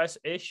US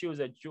issues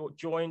a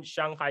joint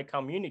Shanghai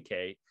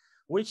communique,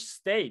 which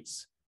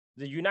states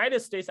the United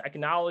States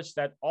acknowledged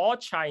that all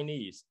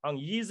Chinese on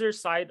either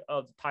side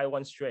of the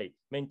Taiwan Strait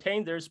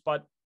maintain there's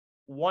but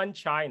one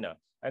China,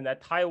 and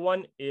that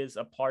Taiwan is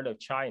a part of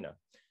China.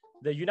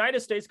 The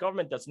United States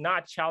government does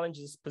not challenge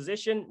this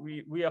position,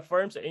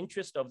 reaffirms the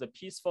interest of the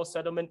peaceful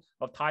settlement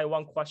of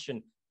Taiwan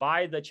question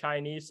by the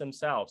Chinese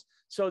themselves.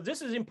 So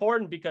this is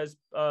important because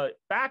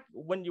back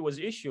when it was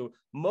issued,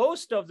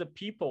 most of the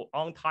people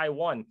on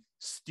Taiwan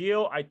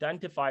still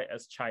identify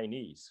as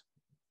Chinese,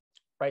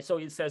 right? So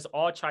it says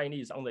all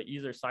Chinese on the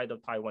either side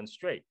of Taiwan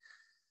Strait.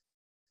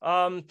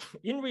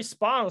 In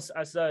response,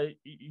 as the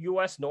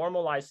US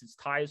normalized its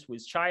ties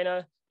with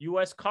China,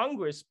 US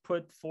Congress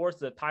put forth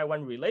the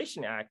Taiwan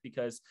Relation Act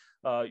because,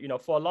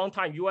 for a long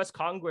time, US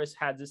Congress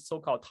had this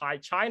so-called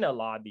China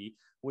lobby,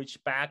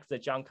 which backed the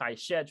Chiang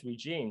Kai-shek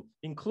regime,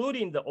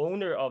 including the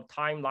owner of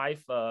Time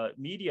Life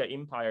media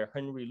empire,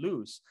 Henry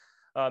Luce.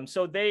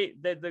 So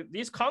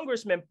these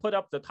congressmen put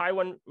up the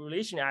Taiwan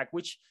Relation Act,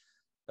 which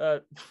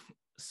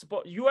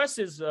US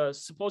is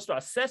supposed to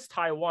assist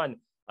Taiwan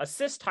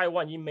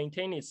in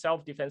maintaining its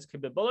self-defense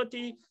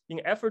capability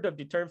in effort of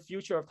deterring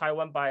future of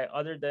Taiwan by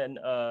other than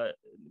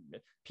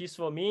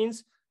peaceful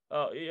means.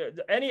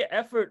 Any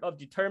effort of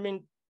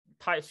determining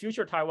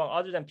future Taiwan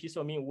other than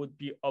peaceful means would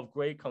be of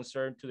great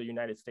concern to the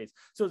United States.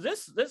 So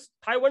this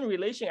Taiwan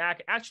Relation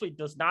Act actually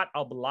does not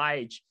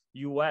oblige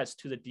US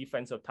to the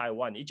defense of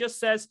Taiwan. It just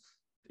says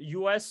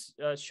US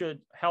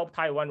should help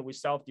Taiwan with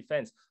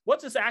self-defense.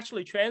 What this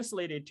actually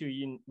translated to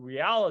in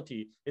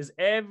reality is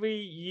every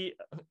year,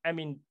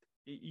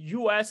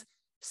 US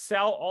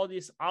sell all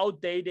these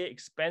outdated,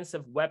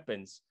 expensive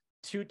weapons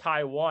to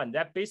Taiwan.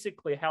 That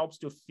basically helps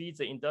to feed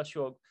the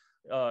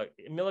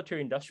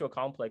military-industrial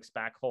complex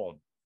back home.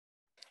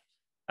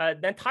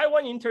 Then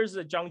Taiwan enters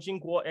the Jiang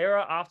Jingguo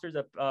era after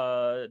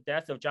the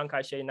death of Chiang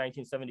Kai-shek in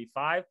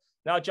 1975.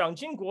 Now, Jiang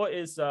Jingguo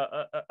is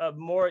a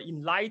more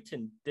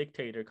enlightened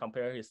dictator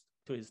compared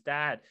to his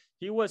dad.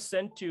 He was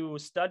sent to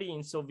study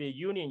in Soviet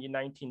Union in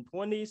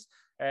 1920s,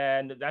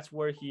 and that's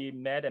where he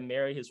met and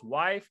married his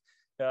wife.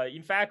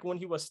 In fact, when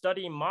he was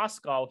studying in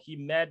Moscow, he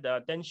met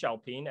Deng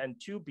Xiaoping, and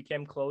two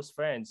became close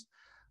friends.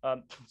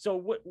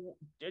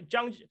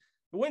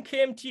 When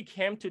KMT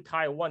came to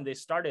Taiwan, they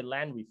started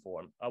land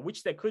reform,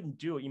 which they couldn't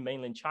do in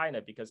mainland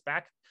China because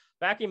back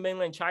in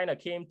mainland China,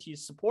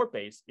 KMT's support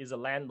base is a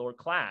landlord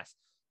class.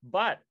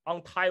 But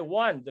on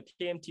Taiwan, the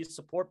KMT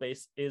support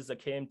base is the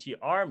KMT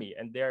army,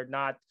 and they're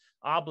not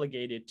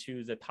obligated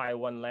to the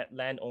Taiwan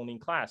land-owning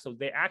class. So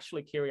they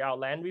actually carry out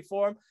land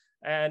reform.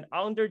 And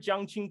under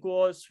Jiang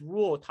Jingguo's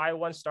rule,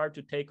 Taiwan started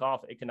to take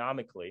off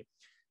economically.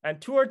 And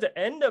toward the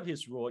end of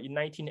his rule in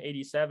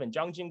 1987,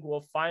 Jiang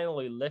Jingguo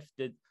finally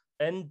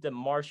ended the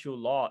martial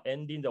law,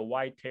 ending the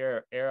White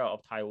Terror era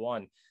of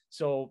Taiwan.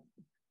 So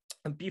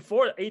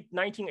before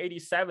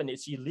 1987,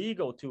 it's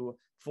illegal to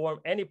form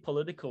any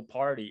political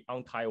party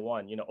on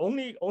Taiwan.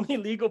 Only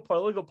legal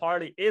political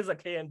party is a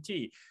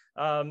KMT.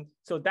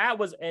 So that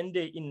was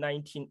ended in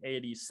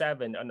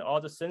 1987, and all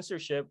the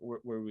censorship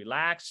were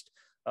relaxed.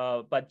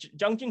 But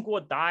Jiang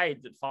Jingguo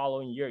died the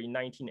following year in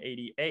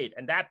 1988,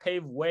 and that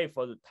paved way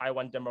for the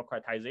Taiwan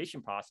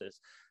democratization process.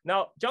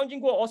 Now, Jiang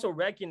Jingguo also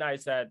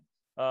recognized that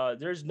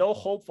there's no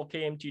hope for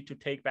KMT to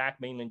take back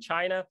mainland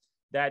China,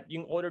 that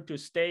in order to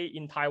stay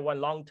in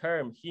Taiwan long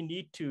term, he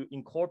need to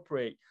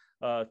incorporate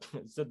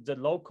the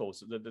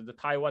locals, the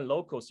Taiwan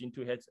locals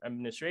into his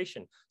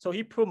administration. So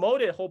he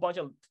promoted a whole bunch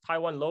of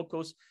Taiwan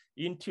locals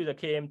into the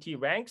KMT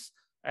ranks.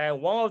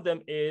 And one of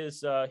them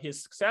is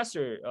his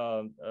successor,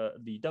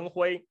 Li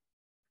Denghui.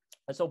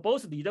 And so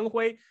both Li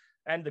Denghui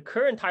and the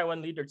current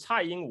Taiwan leader,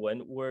 Tsai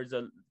Ing-wen, were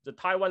the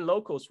Taiwan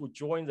locals who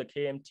joined the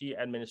KMT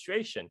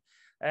administration.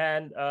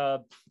 And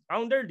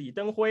under Li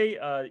Denghui,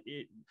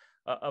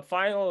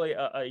 finally,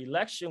 an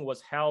election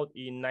was held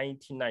in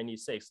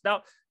 1996.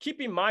 Now,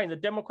 keep in mind, the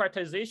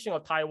democratization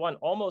of Taiwan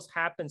almost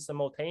happened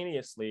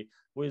simultaneously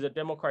with the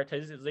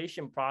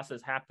democratization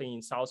process happening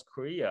in South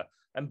Korea,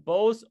 and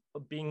both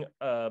being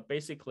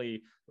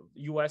basically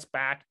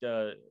US-backed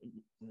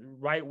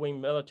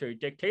right-wing military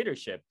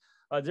dictatorship.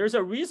 There's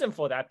a reason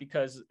for that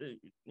because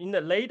in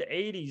the late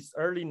 80s,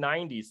 early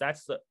 90s,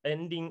 that's the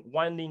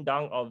winding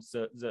down of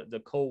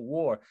the Cold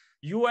War.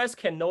 US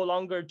can no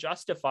longer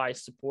justify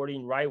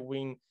supporting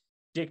right-wing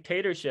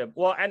dictatorship.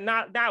 Well, and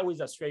not that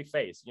with a straight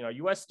face.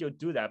 US still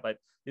do that, but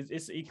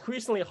it's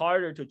increasingly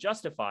harder to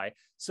justify.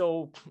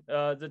 So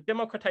the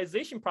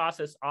democratization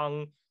process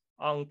on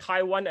on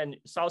Taiwan and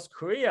South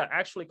Korea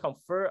actually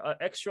confer an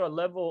extra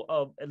level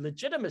of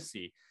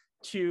legitimacy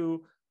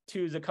to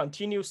the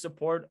continued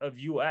support of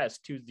U.S.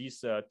 to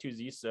these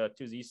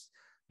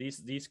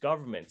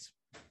governments.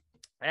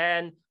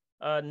 And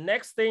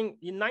next thing,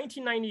 in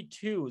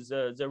 1992,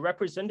 the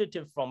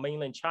representative from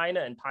mainland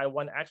China and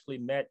Taiwan actually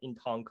met in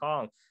Hong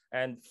Kong,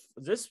 and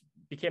this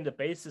became the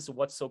basis of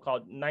what's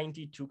so-called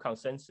 92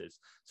 consensus.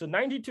 So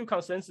 92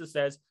 consensus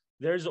says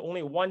there's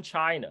only one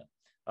China.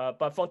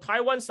 But from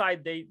Taiwan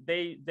side,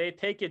 they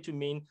take it to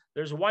mean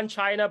there's one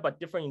China, but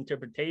different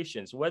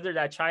interpretations. Whether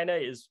that China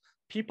is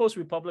People's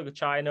Republic of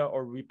China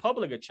or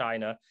Republic of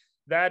China,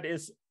 that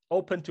is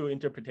open to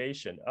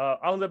interpretation.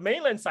 On the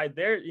mainland side,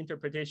 their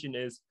interpretation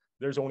is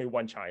there's only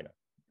one China.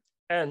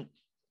 And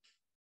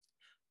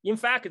in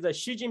fact, the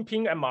Xi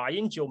Jinping and Ma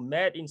Ying-jeou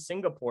met in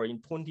Singapore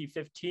in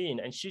 2015,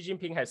 and Xi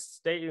Jinping has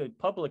stated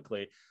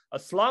publicly,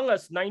 as long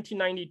as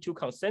 1992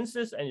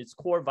 consensus and its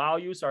core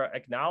values are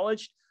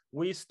acknowledged,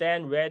 we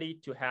stand ready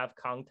to have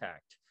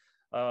contact.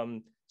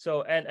 Even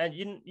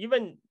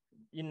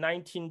in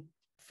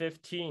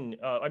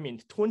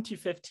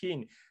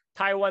 2015,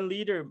 Taiwan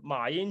leader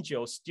Ma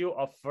Ying-jeou still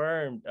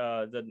affirmed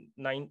the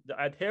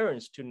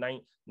adherence to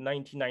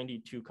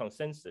 1992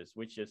 consensus,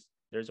 which is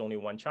there's only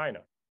one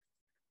China.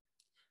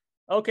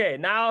 Okay,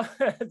 now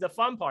the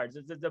fun part,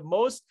 the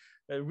most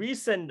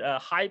recent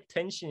hype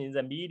tension in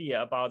the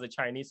media about the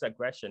Chinese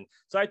aggression.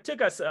 So I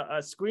took a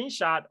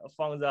screenshot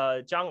from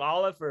the John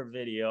Oliver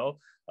video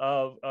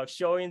of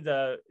showing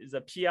the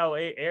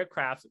PLA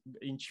aircraft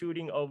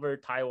intruding over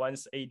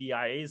Taiwan's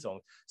ADIA zone.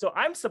 So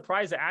I'm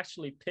surprised I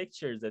actually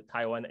pictured the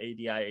Taiwan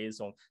ADIA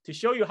zone to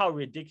show you how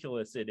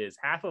ridiculous it is.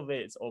 Half of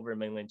it is over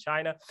mainland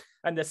China.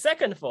 And the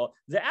second of all,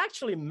 they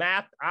actually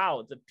mapped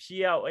out the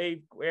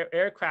PLA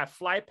aircraft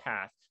flight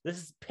path. This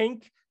is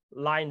pink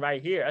line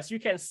right here. As you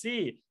can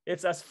see,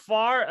 it's as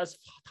far as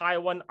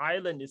Taiwan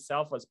Island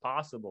itself as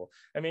possible.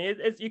 I mean,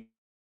 you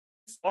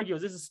argue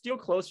this is still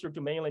closer to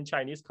mainland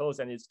Chinese coast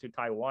than it's to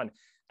Taiwan.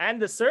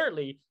 And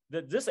certainly,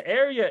 this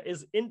area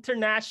is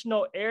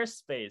international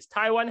airspace.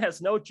 Taiwan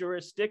has no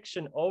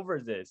jurisdiction over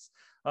this.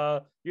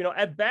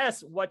 At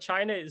best, what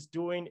China is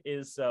doing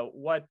is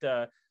what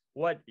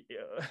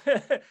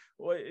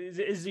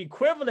is the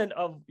equivalent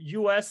of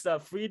U.S.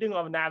 Freedom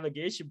of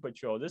Navigation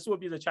Patrol. This would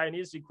be the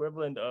Chinese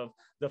equivalent of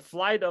the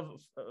freedom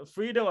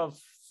of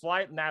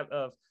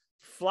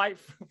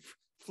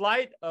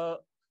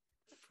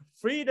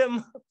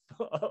freedom.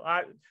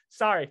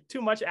 Sorry,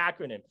 too much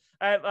acronym.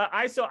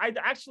 I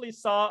actually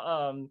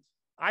saw.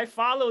 I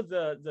followed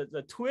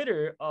the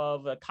Twitter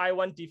of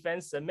Taiwan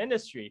Defense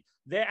Ministry.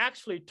 They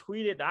actually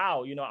tweeted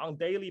out, on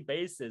daily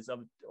basis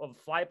of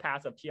flight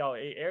paths of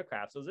PLA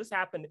aircraft. So this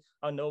happened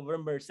on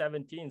November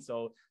 17th.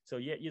 So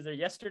either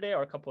yesterday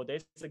or a couple of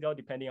days ago,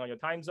 depending on your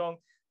time zone.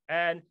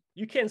 And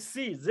you can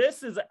see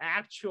this is the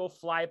actual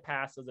flight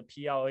path of the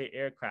PLA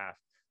aircraft.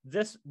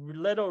 This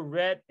little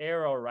red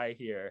arrow right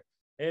here.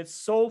 It's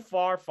so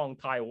far from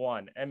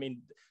Taiwan. I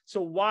mean,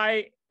 so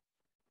why?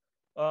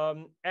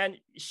 And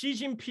Xi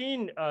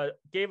Jinping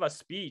gave a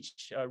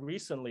speech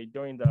recently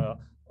during the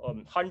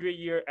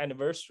 100-year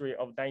anniversary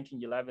of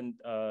 1911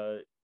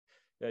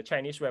 the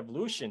Chinese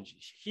Revolution.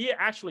 He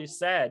actually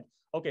said,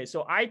 okay,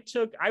 so I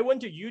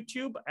went to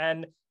YouTube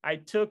and I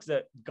took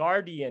the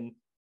Guardian.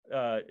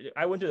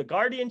 I went to the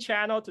Guardian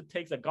channel to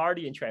take the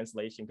Guardian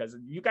translation, because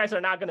you guys are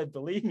not going to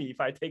believe me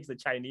if I take the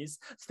Chinese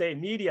state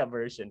media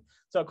version.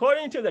 So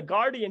according to the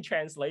Guardian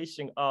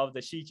translation of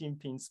the Xi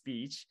Jinping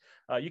speech,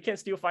 you can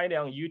still find it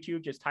on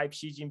YouTube. Just type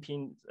Xi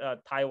Jinping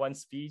Taiwan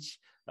speech.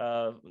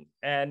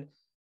 And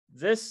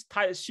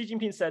Xi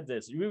Jinping said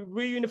this: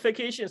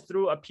 reunification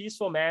through a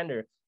peaceful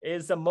manner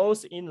is the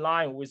most in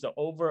line with the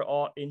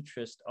overall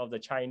interest of the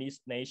Chinese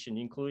nation,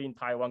 including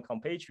Taiwan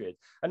compatriots.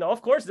 And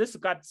of course, this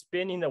got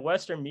spin in the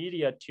Western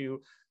media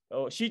to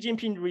Xi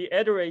Jinping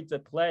reiterate the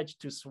pledge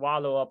to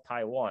swallow up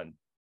Taiwan.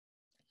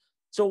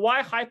 So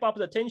why hype up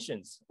the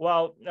tensions?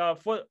 Well,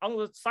 on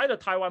the side of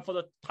Taiwan, for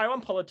the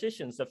Taiwan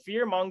politicians, the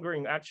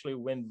fear-mongering actually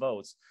win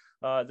votes.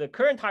 The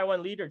current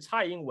Taiwan leader,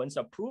 Tsai Ing-wen's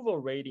approval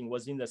rating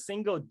was in the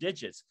single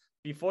digits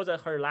before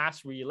her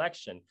last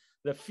re-election.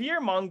 The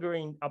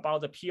fear-mongering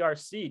about the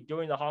PRC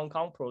during the Hong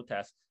Kong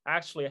protests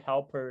actually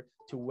helped her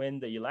to win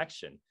the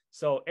election.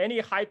 So any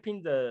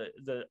hyping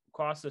the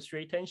cross the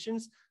strait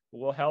tensions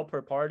will help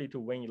her party to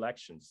win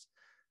elections.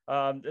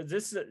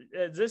 This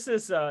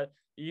is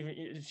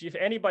if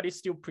anybody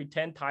still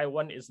pretend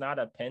Taiwan is not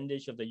an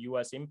appendage of the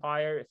U.S.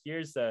 empire,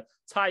 here's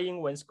Tsai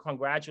Ing-wen's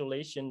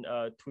congratulation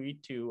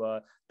tweet to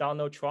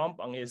Donald Trump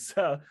on his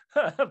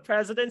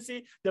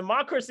presidency.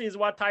 Democracy is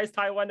what ties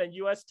Taiwan and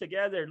U.S.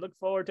 together. Look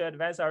forward to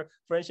advance our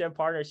friendship and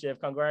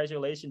partnership.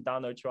 Congratulations,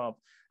 Donald Trump.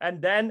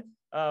 And then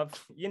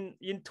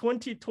in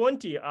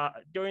 2020,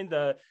 during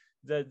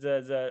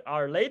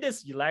our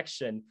latest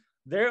election,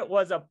 there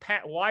was a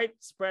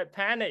widespread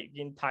panic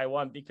in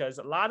Taiwan because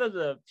a lot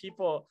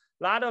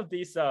of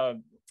these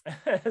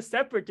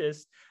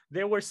separatists,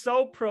 they were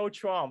so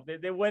pro-Trump.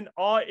 They went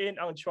all in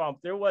on Trump.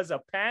 There was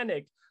a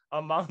panic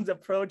among the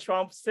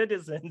pro-Trump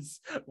citizens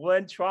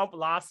when Trump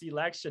lost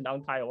election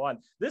on Taiwan.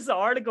 This is an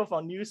article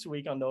from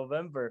Newsweek on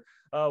November.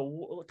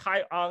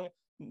 Taiwan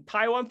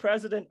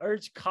president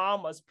urged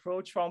calm as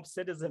pro-Trump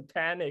citizen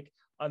panic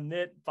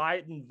amid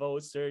Biden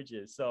vote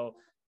surges. So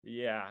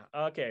yeah,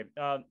 okay.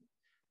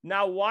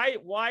 Now, why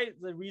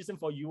the reason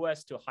for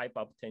U.S. to hype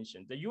up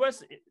tension? The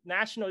U.S.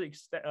 national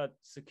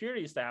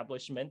security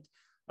establishment,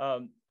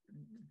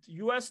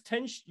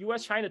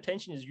 U.S.-China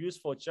tension is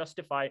used for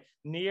justify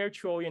near $1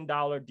 trillion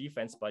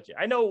defense budget.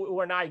 I know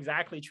we're not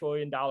exactly $1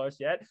 trillion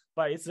yet,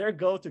 but it's their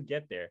goal to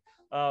get there.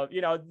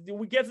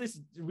 We get this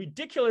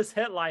ridiculous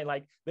headline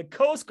like the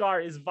Coast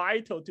Guard is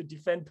vital to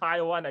defend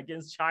Taiwan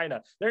against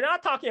China. They're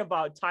not talking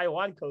about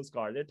Taiwan Coast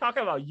Guard. They're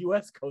talking about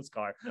U.S. Coast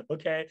Guard.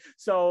 Okay,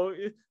 so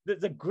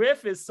the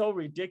grift is so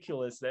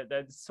ridiculous that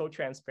it's so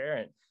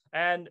transparent.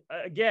 And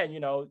again,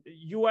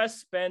 U.S.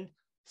 spent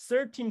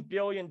 $13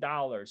 billion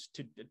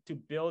to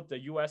build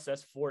the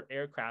USS Ford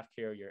aircraft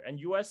carrier, and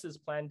U.S. is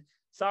planned.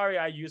 Sorry,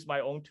 I used my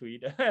own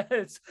tweet.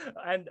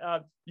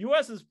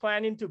 U.S. is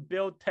planning to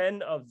build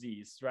 10 of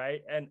these,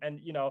 right?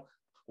 And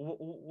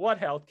what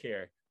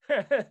healthcare?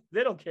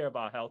 They don't care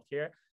about healthcare.